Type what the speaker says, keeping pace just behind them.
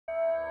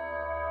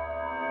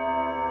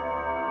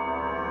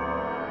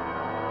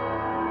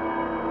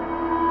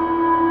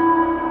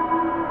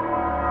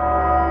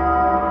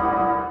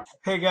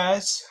Hey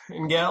guys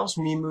and gals,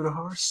 me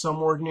Mudahar,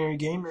 Some Ordinary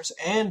Gamers,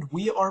 and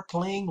we are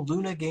playing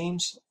Luna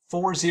Games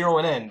 4-0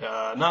 and End.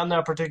 Not in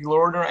that particular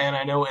order, and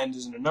I know End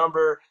isn't a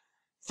number.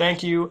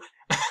 Thank you.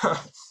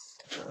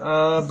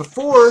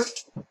 Before,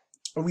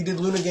 we did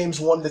Luna Games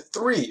 1 to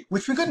 3,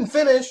 which we couldn't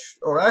finish,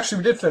 or actually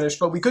we did finish,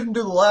 but we couldn't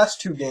do the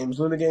last two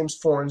games, Luna Games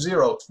 4 and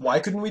 0. Why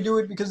couldn't we do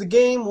it? Because the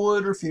game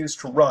would refuse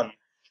to run.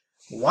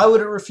 Why would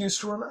it refuse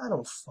to run? I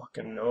don't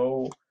fucking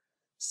know.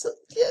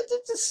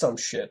 It's some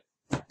shit.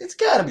 It's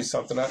gotta be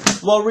something.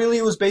 Well, really,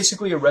 it was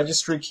basically a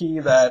registry key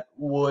that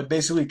would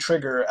basically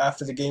trigger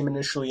after the game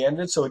initially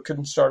ended, so it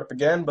couldn't start up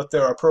again, but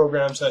there are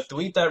programs that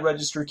delete that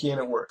registry key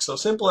and it works. So,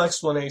 simple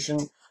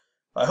explanation.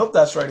 I hope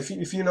that's right.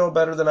 If you know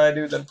better than I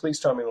do, then please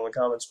tell me in the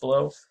comments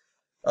below.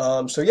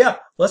 So yeah,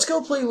 let's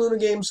go play Luna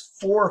Games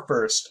 4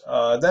 first.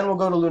 Then we'll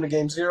go to Luna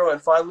Game 0,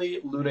 and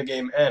finally, Luna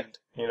Game End.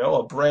 You know,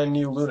 a brand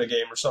new Luna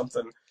game or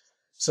something.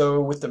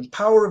 So, with the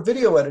power of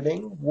video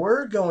editing,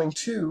 we're going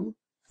to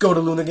go to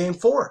Luna Game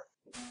 4.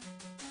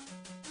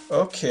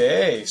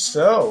 Okay,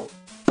 so,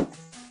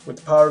 with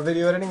the power of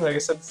video editing, like I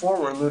said before,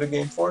 we're in Luna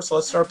Game 4, so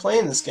let's start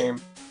playing this game.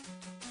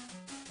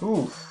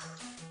 Ooh.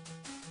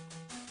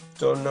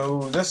 Don't know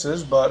who this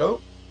is, but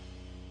oh.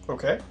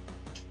 Okay.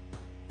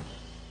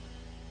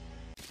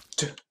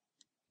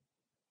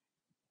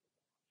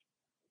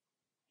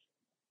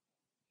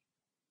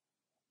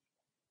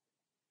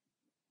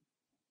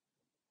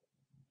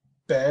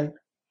 Ben.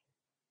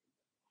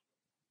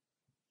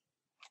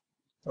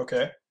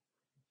 Okay.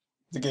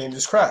 The game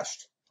just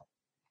crashed.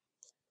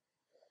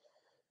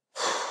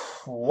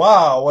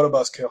 Wow, what a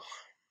buzzkill.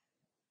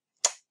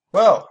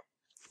 Well,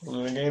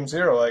 Luna Game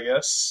 0, I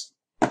guess.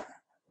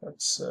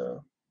 Let's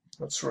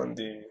run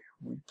the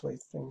replay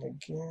thing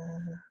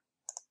again.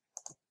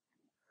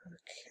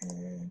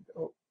 Okay.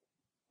 Oh,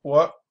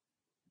 what?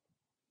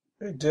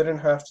 It didn't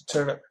have to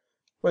turn it.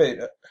 Wait,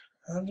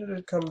 how did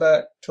it come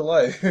back to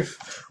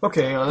life?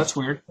 Okay, that's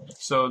weird.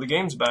 So the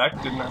game's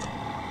back. Didn't have.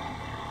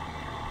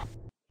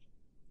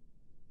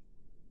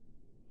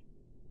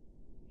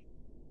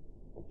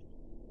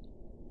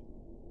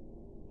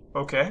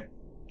 Okay.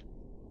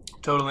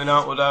 Totally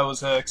not what I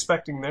was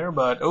expecting there,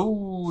 but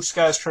oh,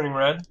 sky's turning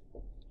red.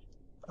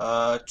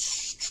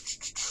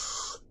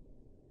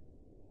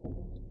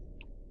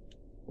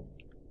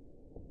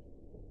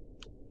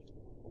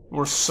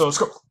 We're so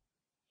scared.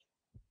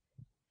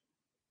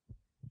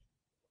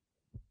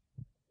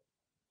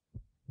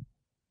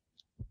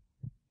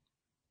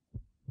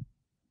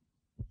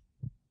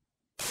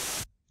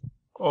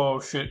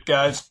 Oh shit,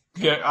 guys!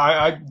 Yeah,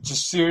 I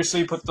just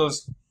seriously put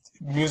those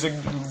music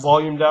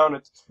volume down. I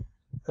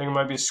think it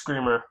might be a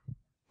screamer.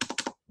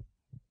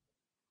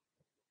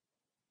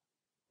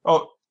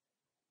 Oh,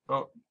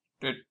 oh,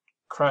 it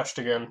crashed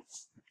again.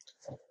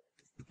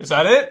 Is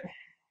that it?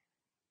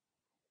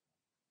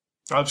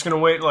 I'm just gonna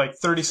wait like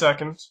 30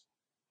 seconds.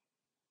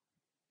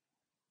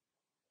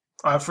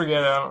 I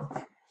forget.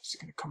 It's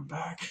gonna come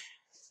back.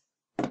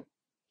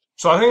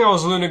 So I think that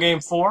was Luna Game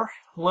 4.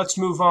 Let's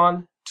move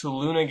on to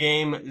Luna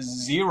Game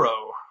 0.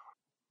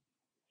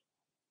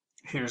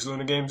 Here's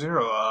Luna Game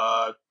 0.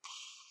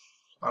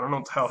 I don't know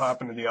what the hell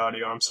happened to the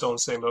audio. I'm still in the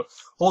same boat.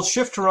 Hold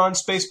shift to run,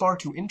 spacebar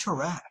to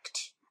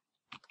interact.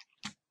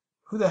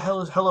 Who the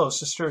hell is... Hello,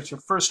 sister. It's your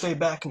first day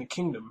back in the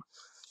kingdom.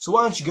 So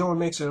why don't you go and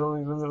make some...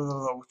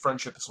 what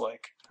friendship is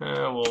like.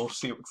 We'll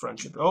see what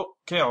friendship... Oh,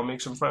 okay, I'll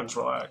make some friends.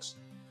 Relax.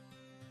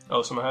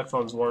 Oh, so my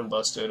headphones weren't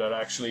busted. That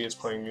actually is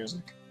playing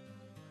music.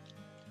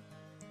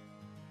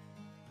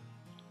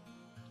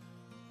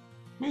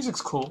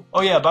 Music's cool.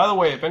 Oh yeah, by the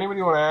way, if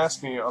anybody want to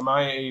ask me, am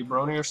I a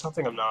brony or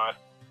something? I'm not.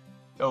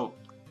 Oh,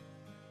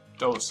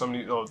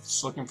 somebody,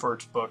 it's looking for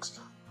its books.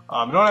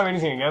 I don't have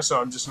anything against it,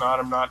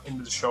 I'm not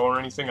into the show or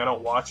anything, I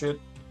don't watch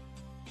it.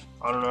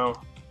 I don't know.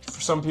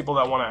 For some people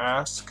that want to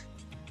ask,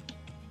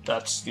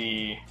 that's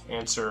the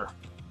answer.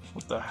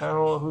 What the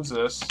hell? Who's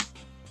this?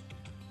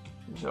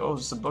 Oh,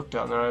 there's a book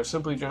down there. I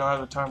simply do not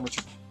have the time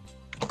to...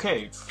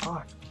 Okay,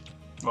 fuck.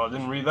 Well, I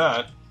didn't read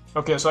that.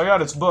 Okay, so I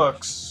got its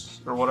books,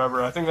 or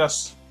whatever. I think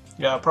that's...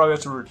 Yeah, I probably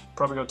have to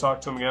go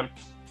talk to him again.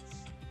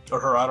 Or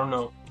her, I don't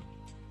know.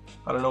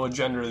 I don't know what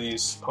gender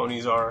these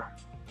ponies are.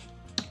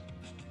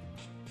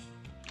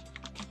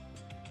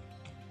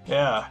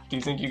 Yeah, do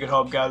you think you could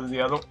help gather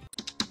the other one?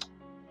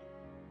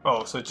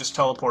 Oh, so it just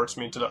teleports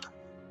me to the...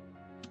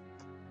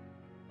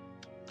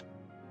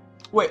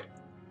 Wait,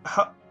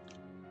 how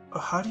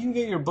do you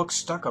get your book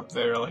stuck up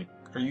there? Like,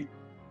 are you...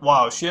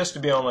 Wow, she has to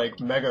be on, like,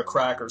 mega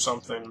crack or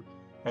something.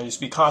 And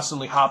just be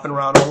constantly hopping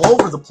around all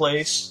over the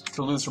place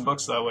to lose her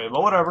books that way.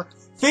 But whatever.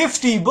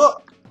 50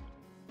 book!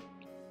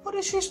 What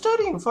is she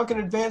studying? Fucking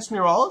advanced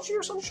neurology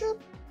or some shit?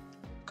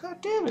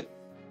 God damn it.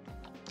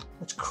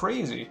 That's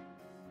crazy.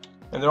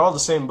 And they're all the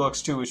same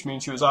books too, which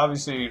means she was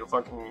obviously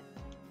fucking,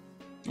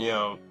 you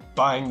know,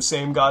 buying the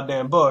same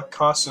goddamn book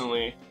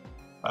constantly.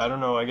 I don't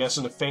know, I guess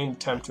in a feigned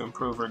attempt to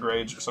improve her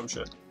grades or some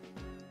shit.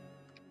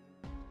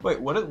 Wait,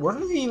 what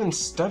are they even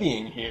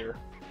studying here?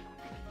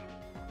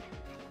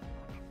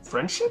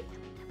 Friendship?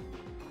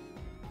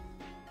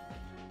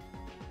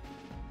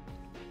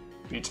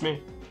 Beats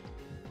me.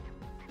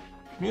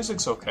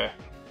 Music's okay.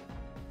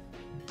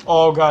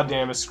 Oh god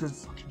damn it, screw the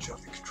fucking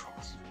jumping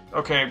controls.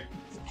 Okay.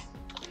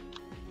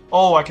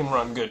 Oh, I can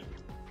run, good.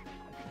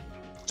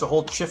 It's a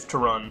whole shift to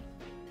run.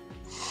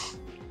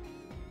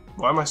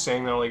 Why am I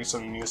saying that like it's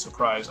a new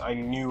surprise? I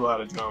knew how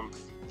to jump.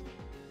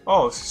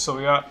 Oh, so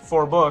we got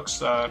 4 books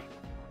that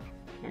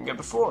we didn't get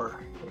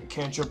before. We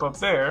can't jump up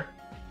there.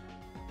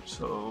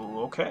 So,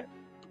 okay.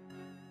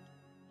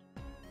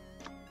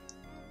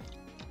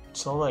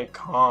 It's all like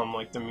calm,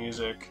 like the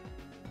music.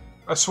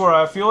 I swear,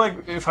 I feel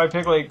like if I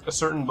pick like a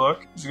certain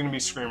book, it's gonna be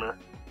Screamer.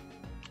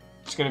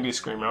 It's gonna be a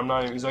Screamer. I'm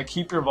not even. It's like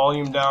keep your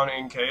volume down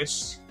in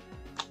case.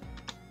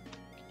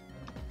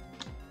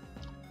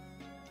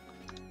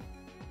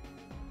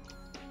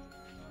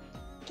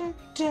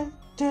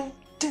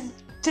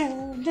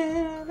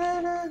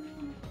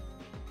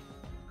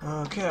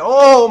 Okay.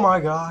 Oh my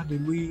God!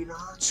 Did we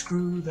not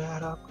screw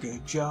that up?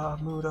 Good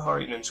job,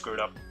 Mudahar. You didn't screw it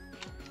up.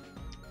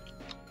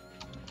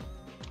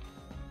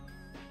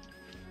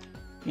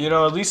 You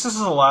know, at least this is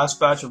the last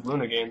batch of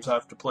Luna games I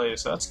have to play,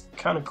 so that's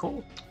kind of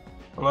cool.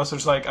 Unless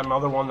there's like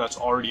another one that's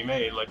already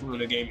made, like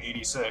Luna Game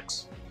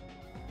 86.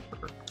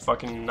 Or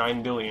fucking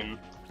 9 billion.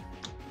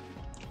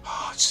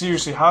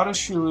 Seriously, how does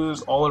she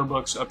lose all her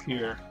books up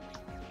here?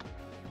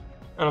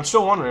 And I'm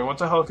still wondering, what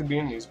the hell could be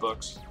in these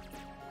books?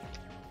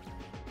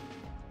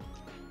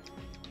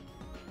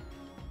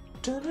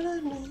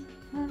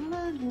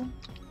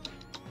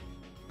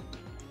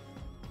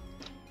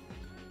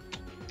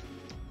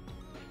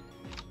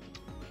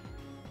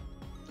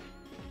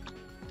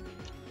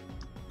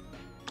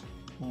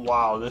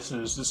 Wow, this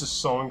is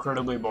so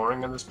incredibly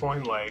boring at this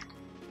point, like...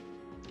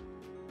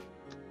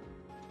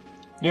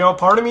 You know,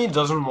 part of me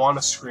doesn't want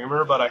a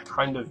Screamer, but I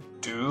kind of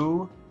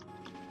do,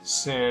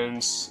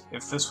 since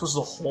if this was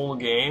the whole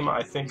game,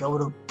 I think I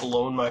would have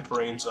blown my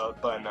brains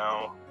out by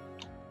now.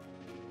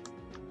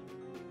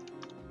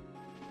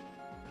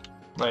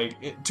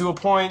 Like, to a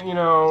point, you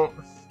know...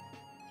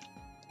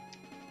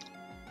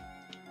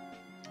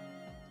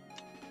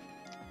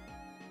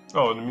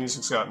 Oh, the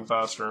music's gotten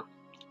faster.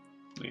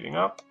 Leading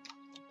up.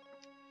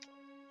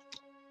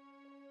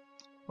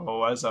 Oh,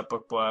 why is that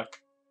book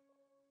black?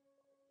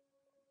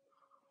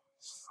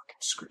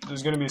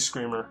 There's gonna be a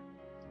Screamer.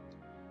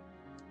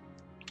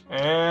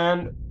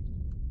 And...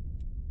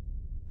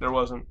 there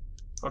wasn't.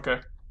 Okay.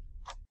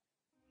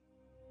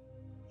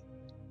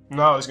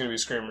 No, there's gonna be a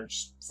Screamer.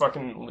 Just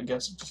fucking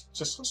guess.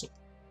 Just listen.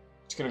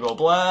 It's gonna go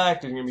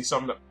black. There's gonna be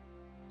something that...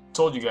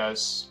 Told you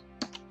guys.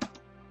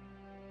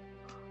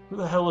 Who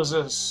the hell is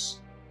this?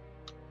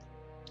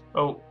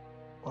 Oh.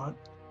 What?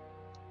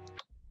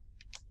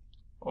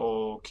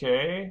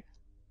 Okay.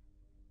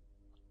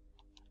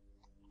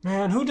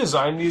 Man, who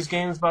designed these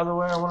games, by the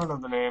way? I want to know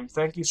the name.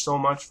 Thank you so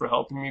much for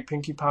helping me.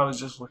 Pinkie Pie was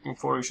just looking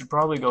for her. You should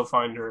probably go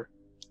find her.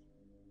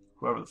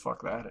 Whoever the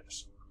fuck that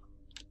is.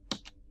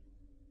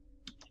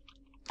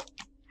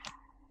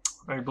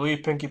 I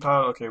believe Pinkie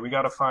Pie... Okay, we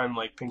gotta find,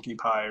 like, Pinkie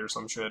Pie or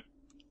some shit.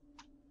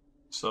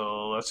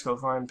 So, let's go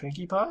find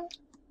Pinkie Pie?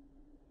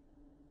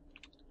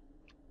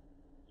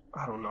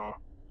 I don't know.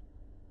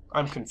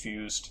 I'm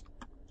confused.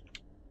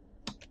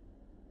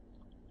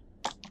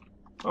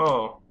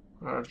 Oh,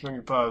 Pinkie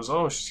Pie.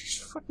 Oh,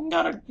 she's fucking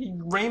got a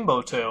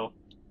rainbow tail.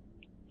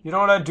 You know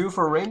what I'd do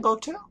for a rainbow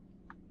tail?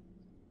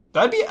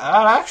 That'd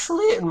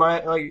actually, in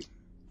my, like,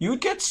 you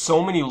would get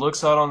so many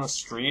looks out on the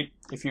street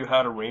if you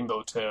had a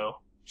rainbow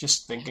tail.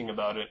 Just thinking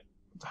about it.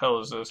 What the hell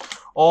is this?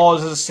 Oh,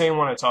 this is the same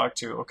one I talked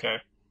to. Okay.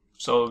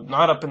 So,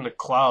 not up in the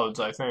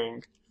clouds, I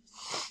think.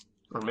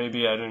 Or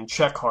maybe I didn't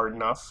check hard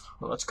enough.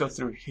 Well, let's go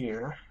through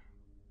here.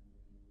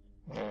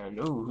 And,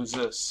 ooh, who's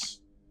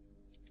this?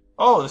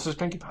 Oh, this is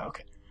Pinkie Pie.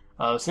 Okay.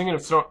 I was thinking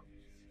of throwing...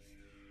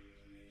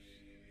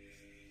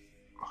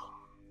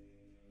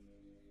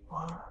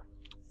 What?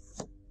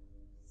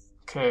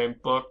 Okay,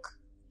 book.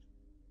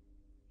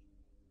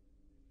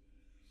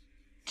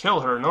 Kill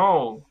her,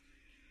 no!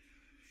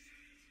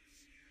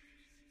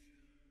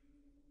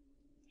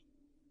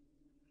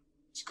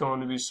 It's going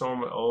to be so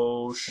much...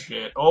 Oh,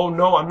 shit. Oh,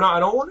 no, I'm not... I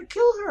don't want to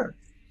kill her!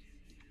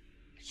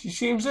 She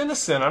seems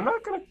innocent. I'm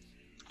not gonna...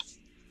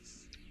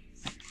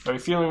 Are you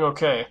feeling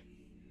okay?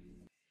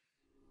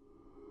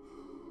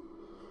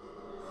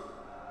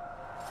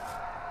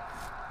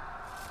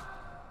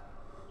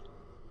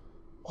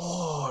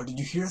 Oh, did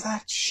you hear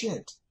that?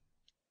 Shit.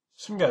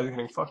 Some guys are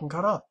getting fucking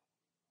cut up.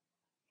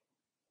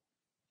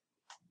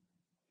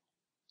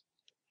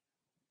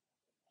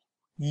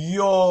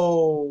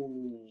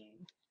 Yo!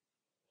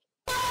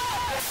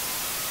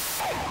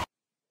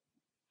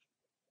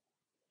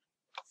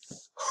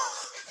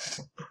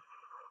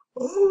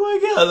 Oh my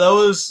god, that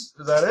was...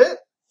 Is that it?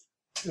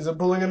 Is it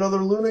pulling another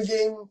Luna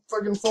game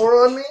fucking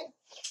 4 on me?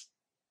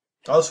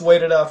 I'll just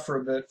wait it out for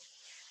a bit.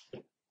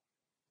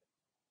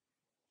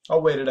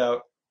 I'll wait it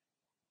out.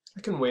 I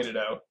can wait it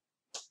out.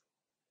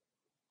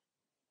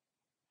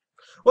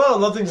 Well,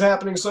 nothing's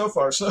happening so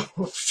far, so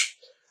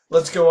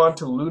let's go on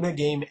to Luna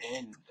Game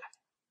End.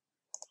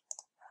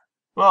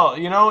 Well,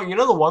 you know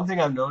the one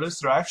thing I've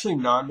noticed, they're actually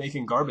not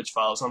making garbage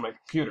files on my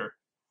computer.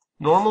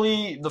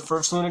 Normally, the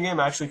first Luna game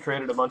actually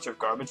created a bunch of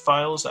garbage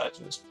files that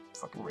just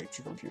fucking raped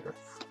your computer.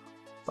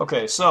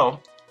 Okay, so...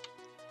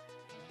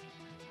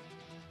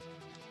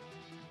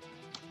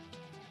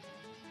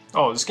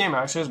 Oh, this game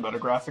actually has better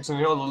graphics than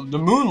the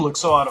moon looks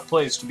so out of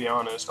place, to be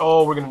honest.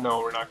 Oh, we're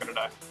not gonna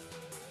die.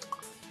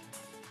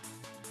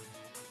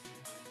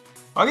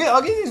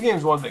 I'll give these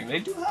games one thing. They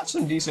do have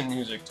some decent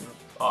music to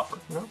offer,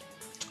 you know?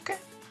 Okay.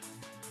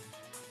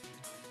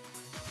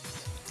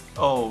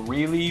 Oh,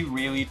 really,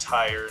 really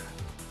tired.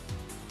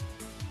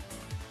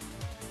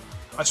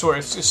 I swear,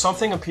 if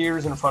something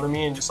appears in front of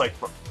me and just like...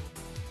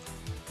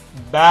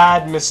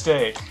 Bad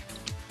mistake.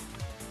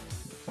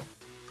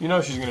 You know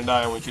she's gonna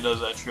die when she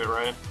does that shit,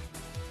 right?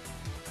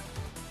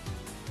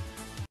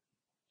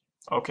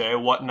 Okay,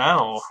 what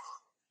now?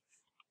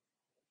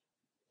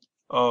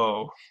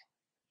 Oh.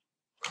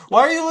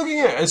 Why are you looking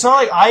at it? It's not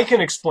like I can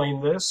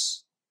explain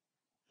this.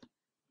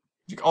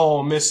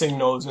 Oh, missing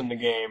nose in the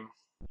game.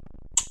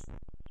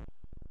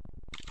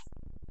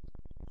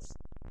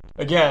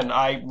 Again,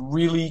 I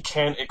really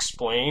can't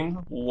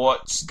explain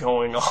what's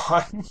going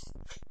on.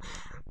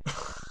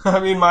 I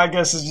mean, my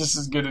guess is just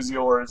as good as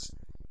yours.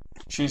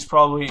 She's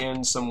probably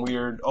in some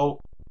weird...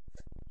 Oh.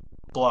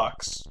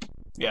 Blocks.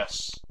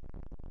 Yes.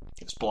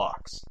 It's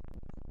blocks.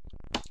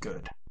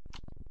 Good.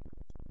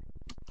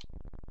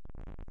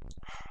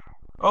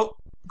 Oh,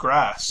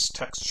 grass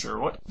texture.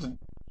 What?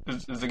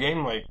 Is the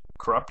game, like,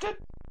 corrupted?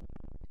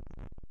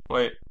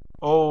 Wait.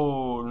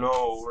 Oh,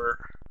 no, we're...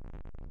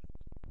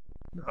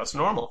 That's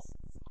normal.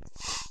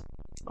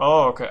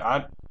 Oh, okay.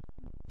 I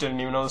didn't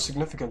even know the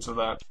significance of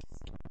that.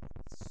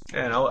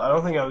 And I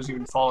don't think I was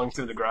even falling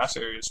through the grass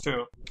areas,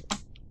 too.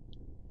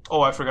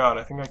 Oh, I forgot.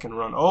 I think I can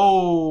run.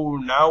 Oh,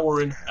 now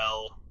we're in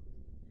hell.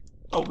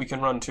 Oh, we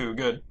can run, too.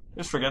 Good.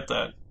 Just forget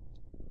that.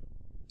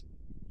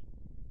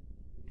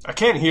 I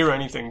can't hear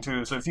anything,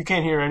 too, so if you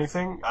can't hear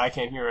anything, I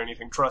can't hear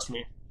anything, trust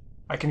me.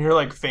 I can hear,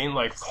 like, faint,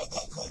 like...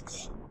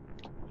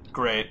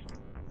 Great.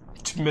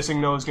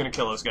 Missing No is gonna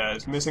kill us,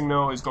 guys. Missing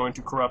No is going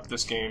to corrupt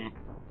this game.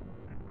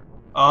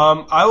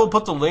 I will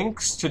put the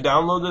links to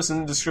download this in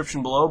the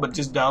description below, but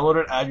just download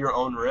it at your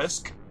own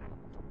risk.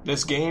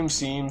 This game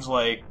seems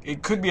like...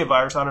 It could be a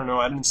virus, I don't know,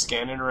 I didn't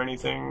scan it or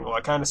anything. Well,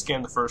 I kind of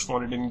scanned the first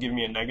one, it didn't give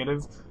me a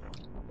negative.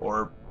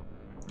 Or...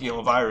 You know,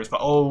 a virus, but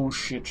oh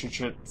shit,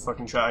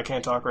 fucking shit, I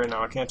can't talk right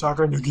now, I can't talk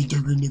right now,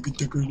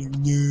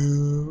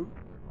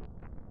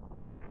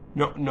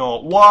 no,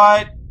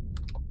 what?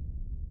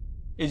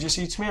 It just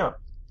eats me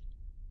up.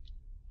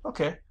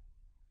 Okay.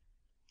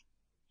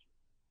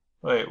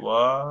 Wait,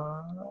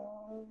 what?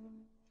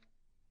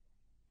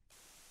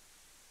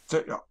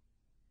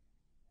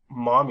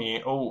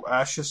 Mommy, oh,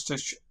 ashes to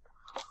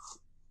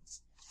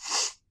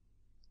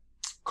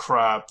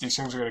crap, these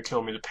things are gonna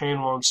kill me, the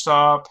pain won't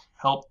stop,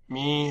 help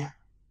me.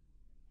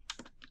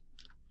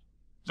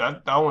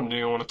 That one didn't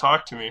even want to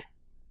talk to me.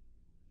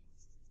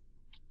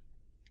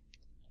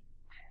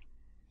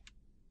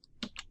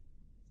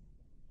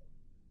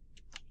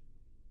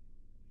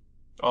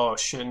 Oh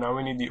shit, now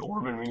we need the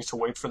orb and we need to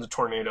wait for the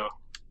tornado.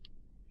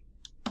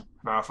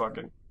 Nah,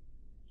 fucking.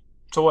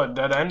 So what,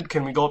 dead end?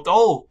 Can we go up?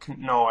 Oh!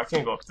 No, I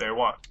can't go up there.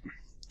 What?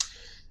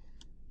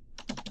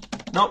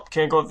 Nope,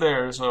 can't go up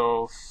there,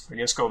 so I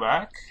guess go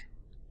back?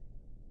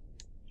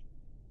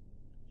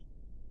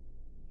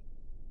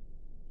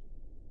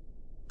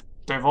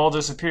 They've all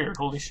disappeared.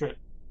 Holy shit.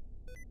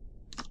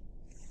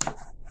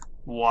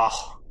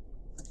 Wow.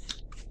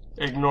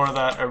 Ignore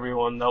that,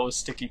 everyone. That was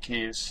sticky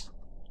keys.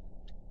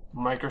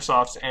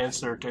 Microsoft's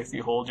answer to if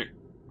you hold your...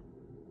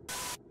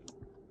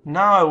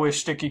 Now I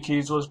wish sticky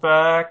keys was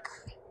back.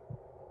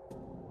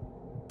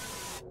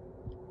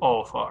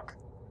 Oh, fuck.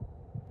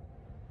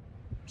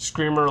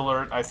 Screamer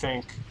alert, I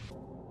think.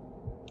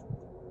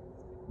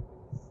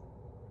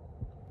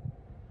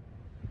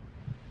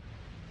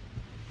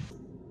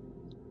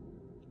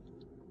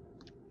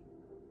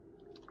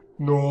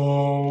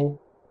 No.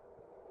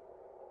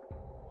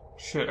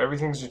 Shit,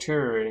 everything's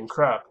deteriorating.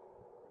 Crap.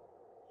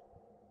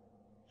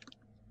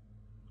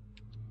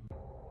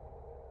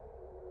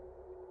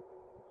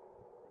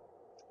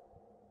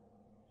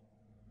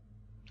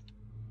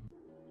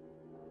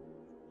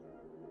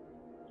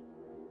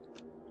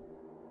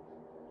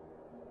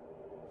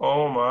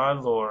 Oh my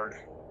lord.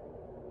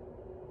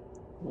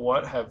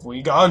 What have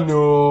we got?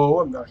 No,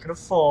 I'm not gonna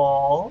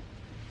fall.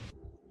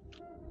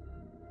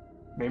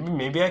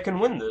 Maybe I can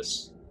win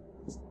this.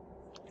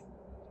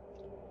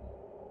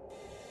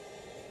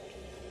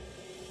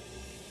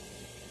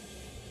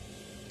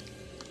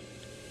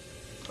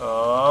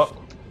 Oh.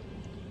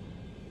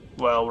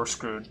 Well, we're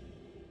screwed.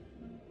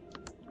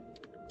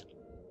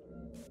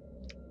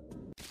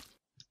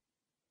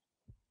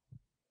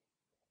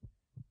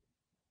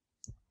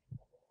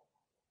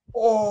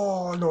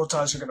 Oh, no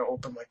ties are gonna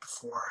open like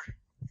before.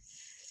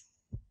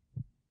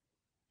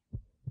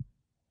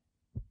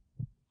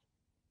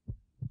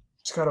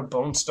 It's got a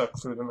bone stuck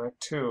through the neck,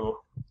 too.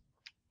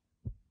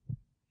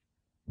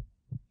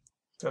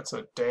 That's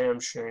a damn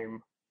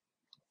shame.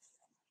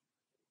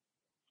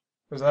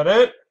 Is that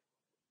it?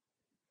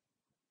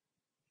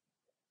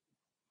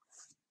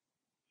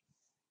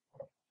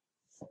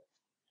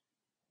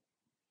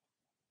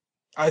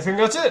 I think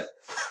that's it.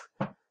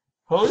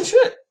 Holy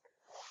shit.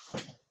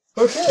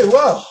 Okay,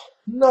 well,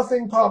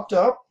 nothing popped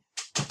up.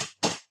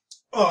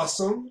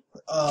 Awesome.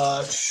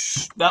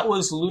 That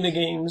was Luna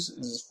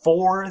Games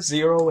 4,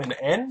 0, and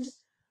End.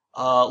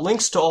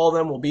 Links to all of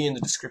them will be in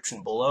the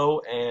description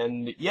below.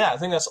 And yeah, I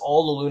think that's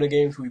all the Luna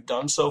games we've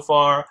done so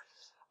far.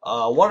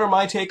 What are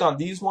my take on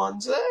these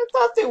ones? I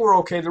thought they were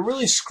okay. They're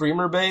really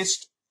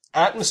screamer-based.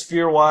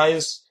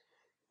 Atmosphere-wise,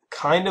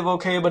 kind of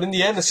okay, but in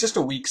the end, it's just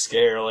a weak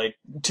scare. Like,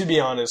 to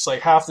be honest,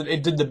 like,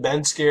 it did the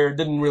Ben scare, it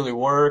didn't really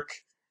work.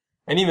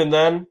 And even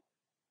then,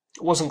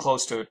 it wasn't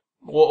close to it.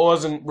 Well, it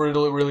wasn't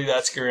really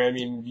that scary. I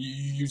mean,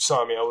 you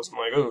saw me. I wasn't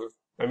like, oh.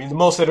 I mean, the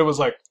most I did was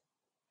like,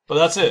 but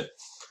that's it.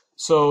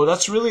 So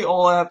that's really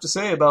all I have to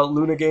say about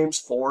Luna Games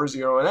 4,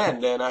 0, and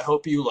End, and I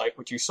hope you like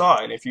what you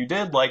saw. And if you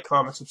did, like,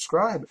 comment,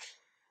 subscribe.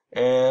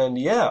 And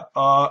yeah,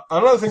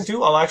 another thing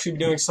too, I'll actually be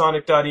doing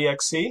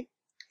Sonic.exe,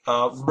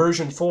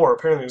 version 4.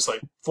 Apparently there's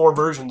like 4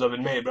 versions of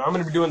it made, but I'm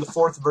going to be doing the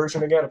 4th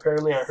version again.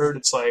 Apparently I heard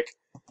it's like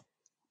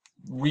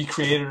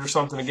recreated or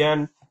something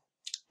again.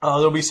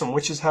 There'll be some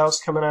Witch's House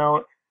coming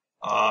out.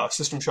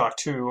 System Shock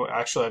 2.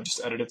 Actually, I've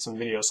just edited some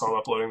videos, so I'm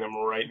uploading them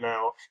right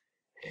now.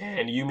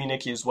 And Yumi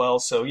Nikki as well,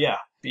 so yeah,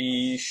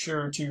 be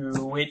sure to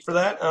wait for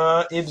that.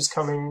 It is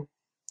coming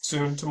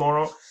soon,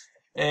 tomorrow.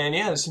 And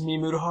yeah, this is me,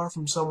 Mudahar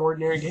from Some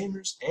Ordinary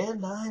Gamers,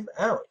 and I'm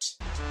out.